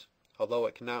states, although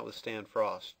it cannot withstand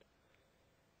frost.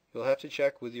 You'll have to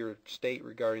check with your state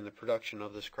regarding the production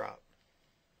of this crop.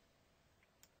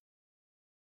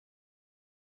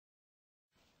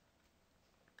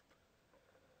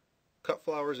 Cut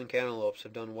flowers and cantaloupes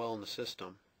have done well in the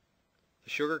system. The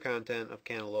sugar content of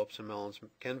cantaloupes and melons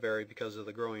can vary because of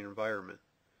the growing environment.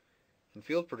 In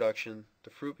field production, the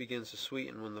fruit begins to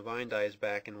sweeten when the vine dies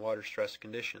back in water-stressed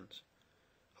conditions.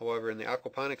 However, in the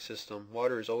aquaponics system,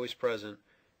 water is always present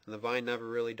and the vine never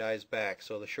really dies back,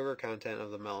 so the sugar content of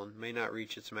the melon may not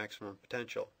reach its maximum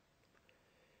potential.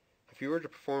 If you were to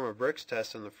perform a Brix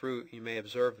test on the fruit, you may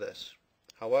observe this.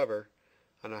 However,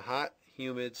 on a hot,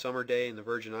 humid summer day in the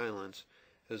Virgin Islands,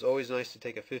 it is always nice to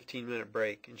take a 15-minute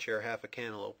break and share half a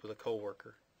cantaloupe with a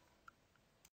coworker.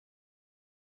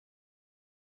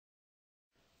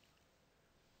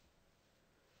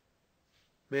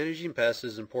 Managing pests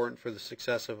is important for the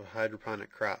success of a hydroponic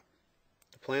crop.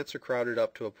 The plants are crowded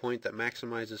up to a point that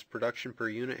maximizes production per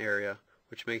unit area,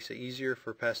 which makes it easier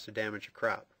for pests to damage a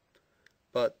crop.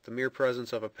 But the mere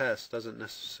presence of a pest doesn't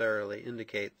necessarily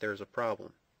indicate there is a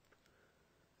problem.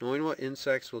 Knowing what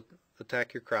insects will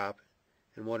attack your crop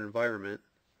and what environment,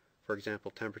 for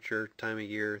example temperature, time of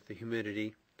year, the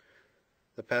humidity,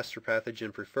 the pest or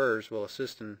pathogen prefers will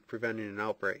assist in preventing an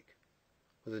outbreak.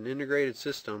 With an integrated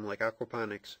system like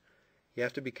aquaponics, you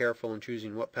have to be careful in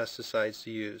choosing what pesticides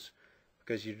to use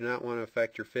because you do not want to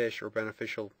affect your fish or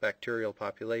beneficial bacterial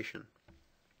population.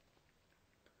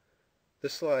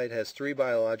 This slide has 3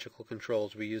 biological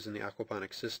controls we use in the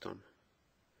aquaponics system.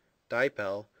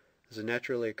 Dipel is a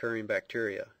naturally occurring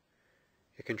bacteria.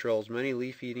 It controls many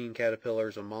leaf-eating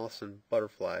caterpillars of moths and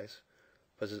butterflies,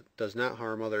 but it does not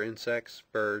harm other insects,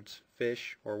 birds,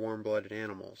 fish, or warm-blooded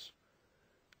animals.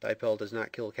 Dipel does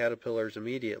not kill caterpillars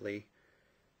immediately,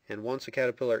 and once a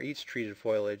caterpillar eats treated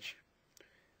foliage,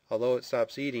 although it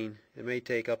stops eating, it may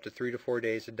take up to 3 to 4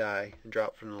 days to die and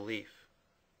drop from the leaf.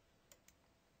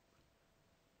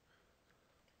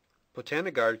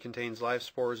 Botanigard contains live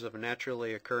spores of a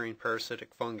naturally occurring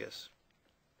parasitic fungus.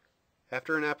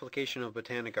 After an application of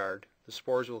Botanigard, the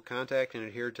spores will contact and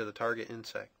adhere to the target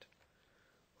insect.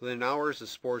 Within hours, the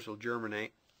spores will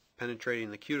germinate,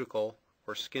 penetrating the cuticle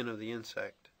or skin of the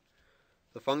insect.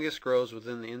 The fungus grows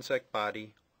within the insect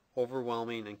body,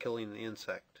 overwhelming and killing the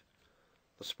insect.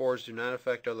 The spores do not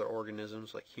affect other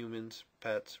organisms like humans,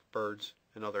 pets, birds,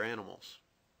 and other animals.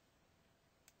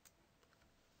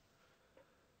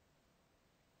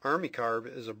 Armicarb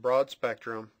is a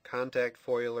broad-spectrum contact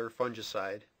foliar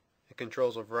fungicide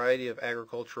controls a variety of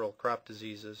agricultural crop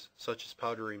diseases such as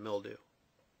powdery mildew.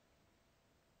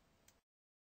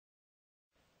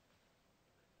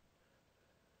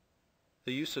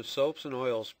 The use of soaps and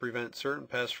oils prevents certain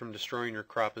pests from destroying your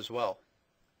crop as well.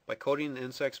 By coating the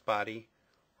insect's body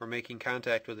or making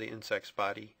contact with the insect's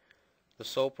body, the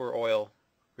soap or oil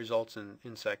results in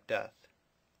insect death.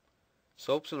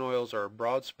 Soaps and oils are a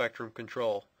broad spectrum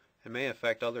control and may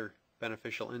affect other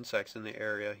beneficial insects in the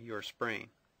area you are spraying.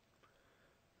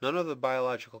 None of the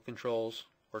biological controls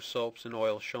or soaps and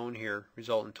oils shown here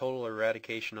result in total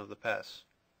eradication of the pests.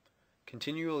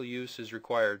 Continual use is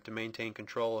required to maintain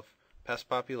control of pest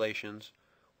populations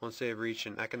once they have reached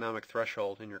an economic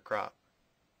threshold in your crop.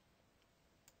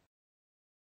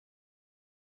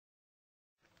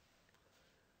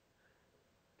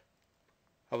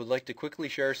 I would like to quickly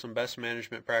share some best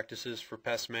management practices for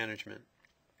pest management.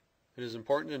 It is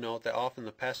important to note that often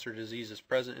the pest or disease is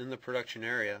present in the production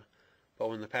area, but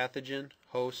when the pathogen,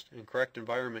 host, and correct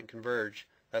environment converge,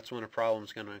 that's when a problem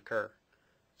is going to occur.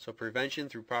 So prevention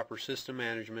through proper system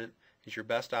management is your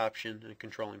best option in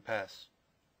controlling pests.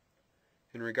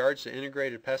 In regards to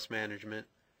integrated pest management,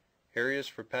 areas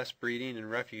for pest breeding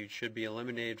and refuge should be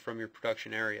eliminated from your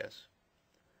production areas.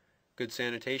 Good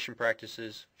sanitation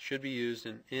practices should be used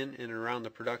in and around the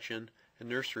production and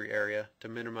nursery area to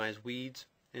minimize weeds,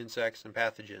 insects, and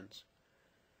pathogens.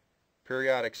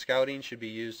 Periodic scouting should be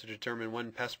used to determine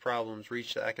when pest problems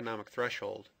reach the economic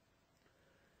threshold.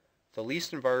 The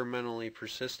least environmentally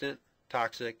persistent,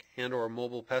 toxic, and/or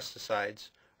mobile pesticides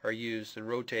are used and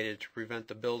rotated to prevent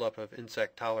the buildup of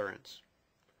insect tolerance.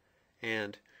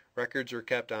 And records are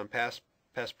kept on past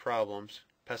pest problems,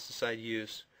 pesticide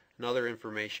use, and other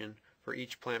information for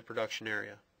each plant production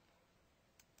area.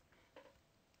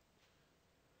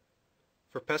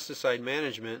 For pesticide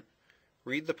management,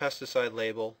 read the pesticide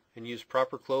label and use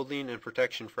proper clothing and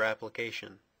protection for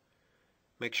application.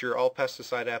 Make sure all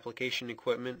pesticide application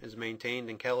equipment is maintained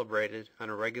and calibrated on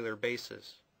a regular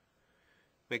basis.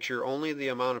 Make sure only the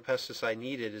amount of pesticide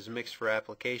needed is mixed for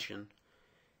application,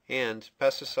 and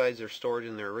pesticides are stored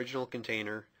in their original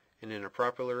container and in a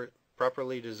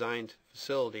properly designed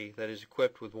facility that is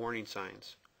equipped with warning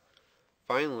signs.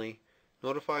 Finally,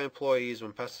 notify employees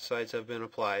when pesticides have been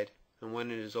applied and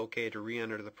when it is okay to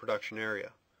re-enter the production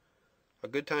area. A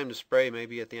good time to spray may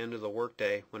be at the end of the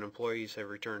workday when employees have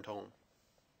returned home.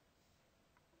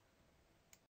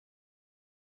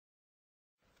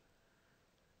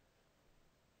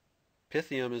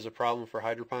 Pythium is a problem for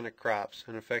hydroponic crops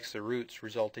and affects the roots,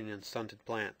 resulting in stunted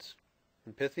plants.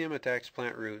 When Pythium attacks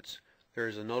plant roots, there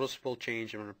is a noticeable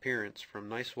change in appearance from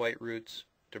nice white roots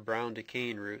to brown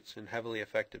decaying roots in heavily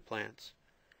affected plants.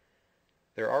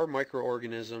 There are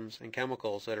microorganisms and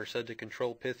chemicals that are said to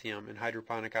control Pythium in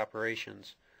hydroponic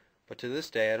operations, but to this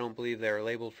day I don't believe they are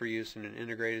labeled for use in an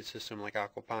integrated system like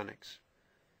aquaponics.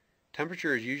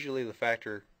 Temperature is usually the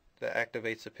factor that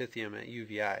activates the Pythium at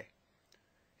UVI.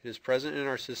 It is present in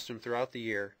our system throughout the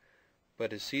year,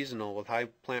 but is seasonal with high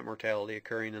plant mortality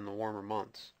occurring in the warmer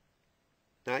months.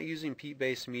 Not using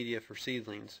peat-based media for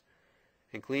seedlings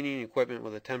and cleaning equipment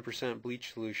with a 10%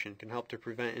 bleach solution can help to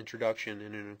prevent introduction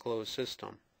in an enclosed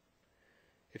system.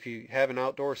 If you have an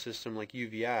outdoor system like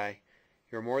UVI,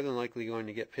 you are more than likely going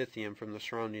to get Pythium from the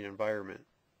surrounding environment.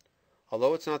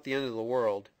 Although it's not the end of the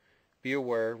world, be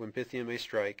aware when Pythium may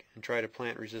strike and try to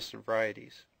plant resistant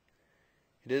varieties.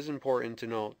 It is important to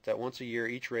note that once a year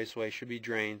each raceway should be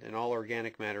drained and all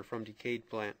organic matter from decayed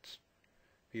plants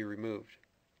be removed.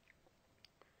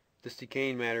 This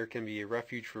decaying matter can be a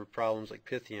refuge for problems like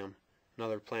Pythium and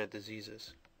other plant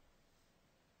diseases.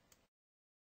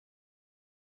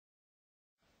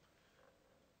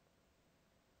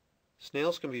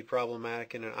 Snails can be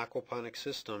problematic in an aquaponic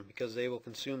system because they will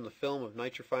consume the film of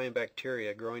nitrifying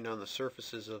bacteria growing on the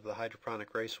surfaces of the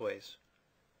hydroponic raceways.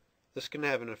 This can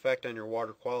have an effect on your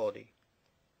water quality.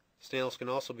 Snails can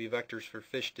also be vectors for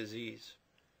fish disease.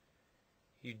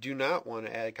 You do not want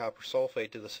to add copper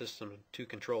sulfate to the system to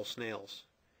control snails.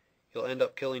 You'll end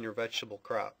up killing your vegetable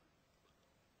crop.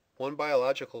 One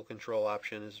biological control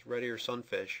option is red ear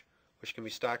sunfish, which can be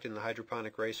stocked in the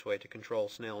hydroponic raceway to control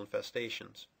snail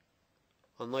infestations.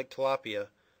 Unlike tilapia,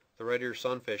 the red ear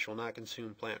sunfish will not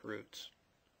consume plant roots.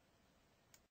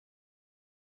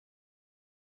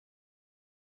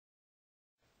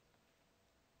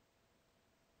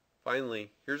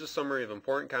 Finally, here's a summary of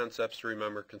important concepts to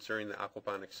remember concerning the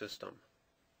aquaponic system.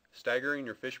 Staggering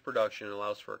your fish production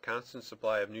allows for a constant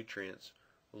supply of nutrients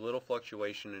with little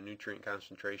fluctuation in nutrient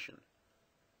concentration.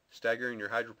 Staggering your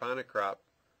hydroponic crop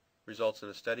results in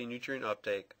a steady nutrient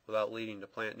uptake without leading to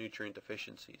plant nutrient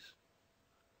deficiencies.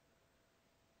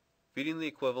 Feeding the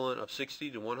equivalent of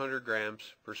 60 to 100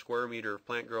 grams per square meter of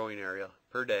plant growing area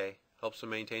per day helps to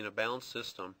maintain a balanced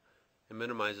system and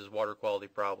minimizes water quality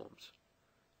problems.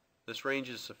 This range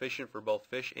is sufficient for both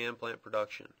fish and plant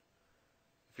production.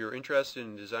 If you're interested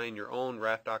in designing your own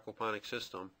raft aquaponic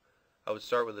system, I would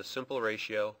start with a simple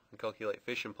ratio and calculate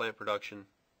fish and plant production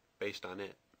based on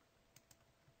it.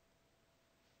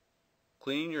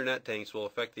 Cleaning your net tanks will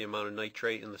affect the amount of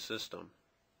nitrate in the system.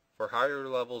 For higher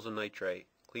levels of nitrate,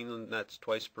 clean the nets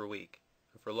twice per week,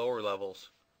 and for lower levels,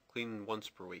 clean once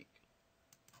per week.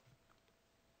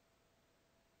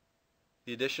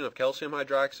 The addition of calcium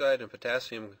hydroxide and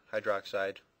potassium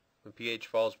hydroxide when pH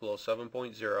falls below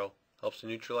 7.0 helps to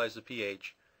neutralize the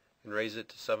pH and raise it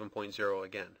to 7.0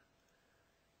 again.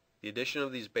 The addition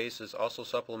of these bases also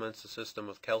supplements the system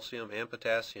with calcium and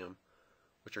potassium,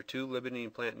 which are two limiting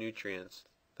plant nutrients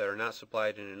that are not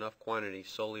supplied in enough quantity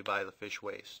solely by the fish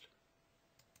waste.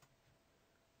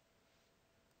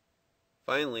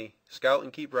 Finally, scout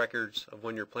and keep records of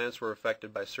when your plants were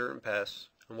affected by certain pests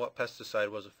and what pesticide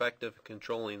was effective in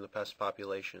controlling the pest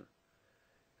population.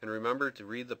 And remember to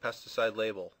read the pesticide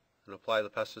label and apply the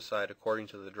pesticide according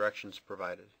to the directions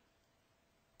provided.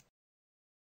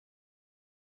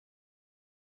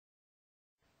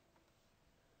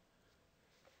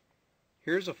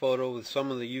 Here's a photo with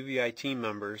some of the UVI team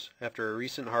members after a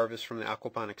recent harvest from the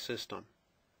aquaponic system.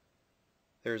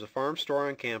 There is a farm store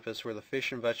on campus where the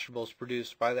fish and vegetables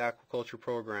produced by the aquaculture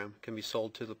program can be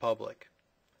sold to the public.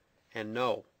 And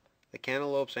no, the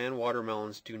cantaloupes and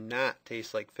watermelons do not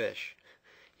taste like fish.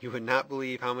 You would not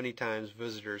believe how many times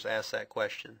visitors ask that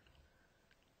question.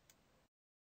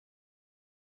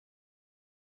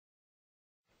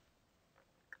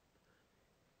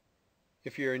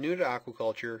 If you are new to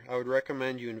aquaculture, I would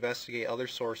recommend you investigate other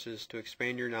sources to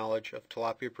expand your knowledge of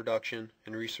tilapia production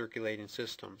and recirculating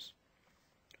systems.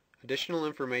 Additional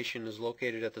information is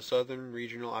located at the Southern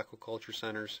Regional Aquaculture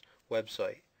Center's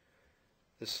website.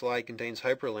 This slide contains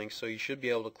hyperlinks, so you should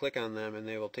be able to click on them and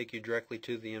they will take you directly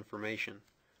to the information.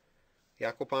 The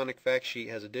aquaponic fact sheet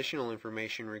has additional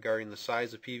information regarding the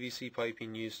size of PVC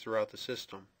piping used throughout the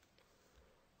system.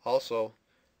 Also,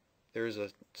 there is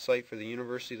a site for the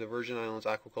University of the Virgin Islands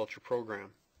Aquaculture Program.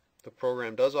 The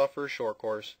program does offer a short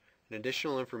course, and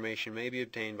additional information may be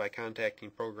obtained by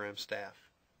contacting program staff.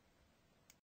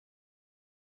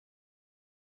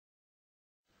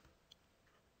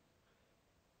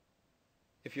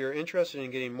 If you are interested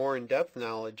in getting more in-depth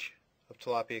knowledge of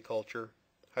tilapia culture,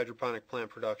 hydroponic plant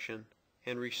production,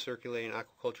 and recirculating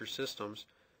aquaculture systems,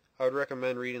 I would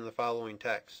recommend reading the following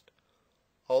text.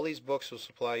 All these books will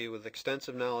supply you with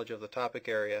extensive knowledge of the topic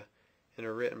area and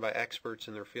are written by experts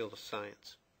in their field of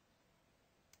science.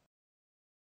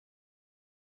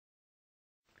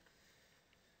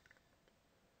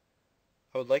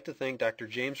 I would like to thank Dr.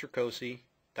 James Ricosi,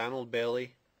 Donald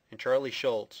Bailey, and Charlie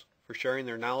Schultz for sharing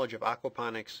their knowledge of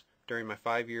aquaponics during my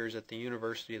 5 years at the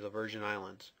University of the Virgin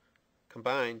Islands.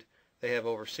 Combined, they have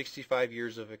over 65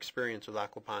 years of experience with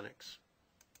aquaponics.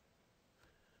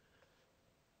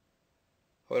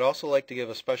 I would also like to give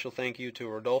a special thank you to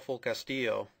Rodolfo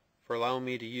Castillo for allowing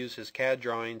me to use his CAD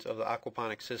drawings of the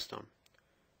aquaponic system.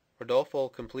 Rodolfo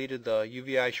completed the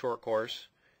UVI short course,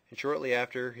 and shortly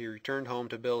after he returned home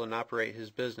to build and operate his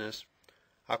business,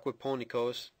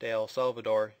 Aquaponicos de El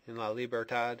Salvador in La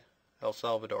Libertad, El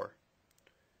Salvador.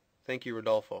 Thank you,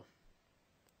 Rodolfo.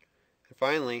 And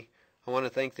finally, I want to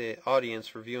thank the audience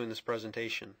for viewing this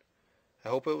presentation. I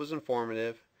hope it was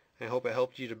informative, and I hope it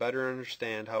helped you to better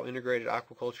understand how integrated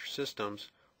aquaculture systems,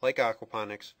 like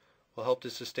aquaponics, will help to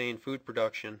sustain food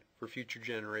production for future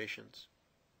generations.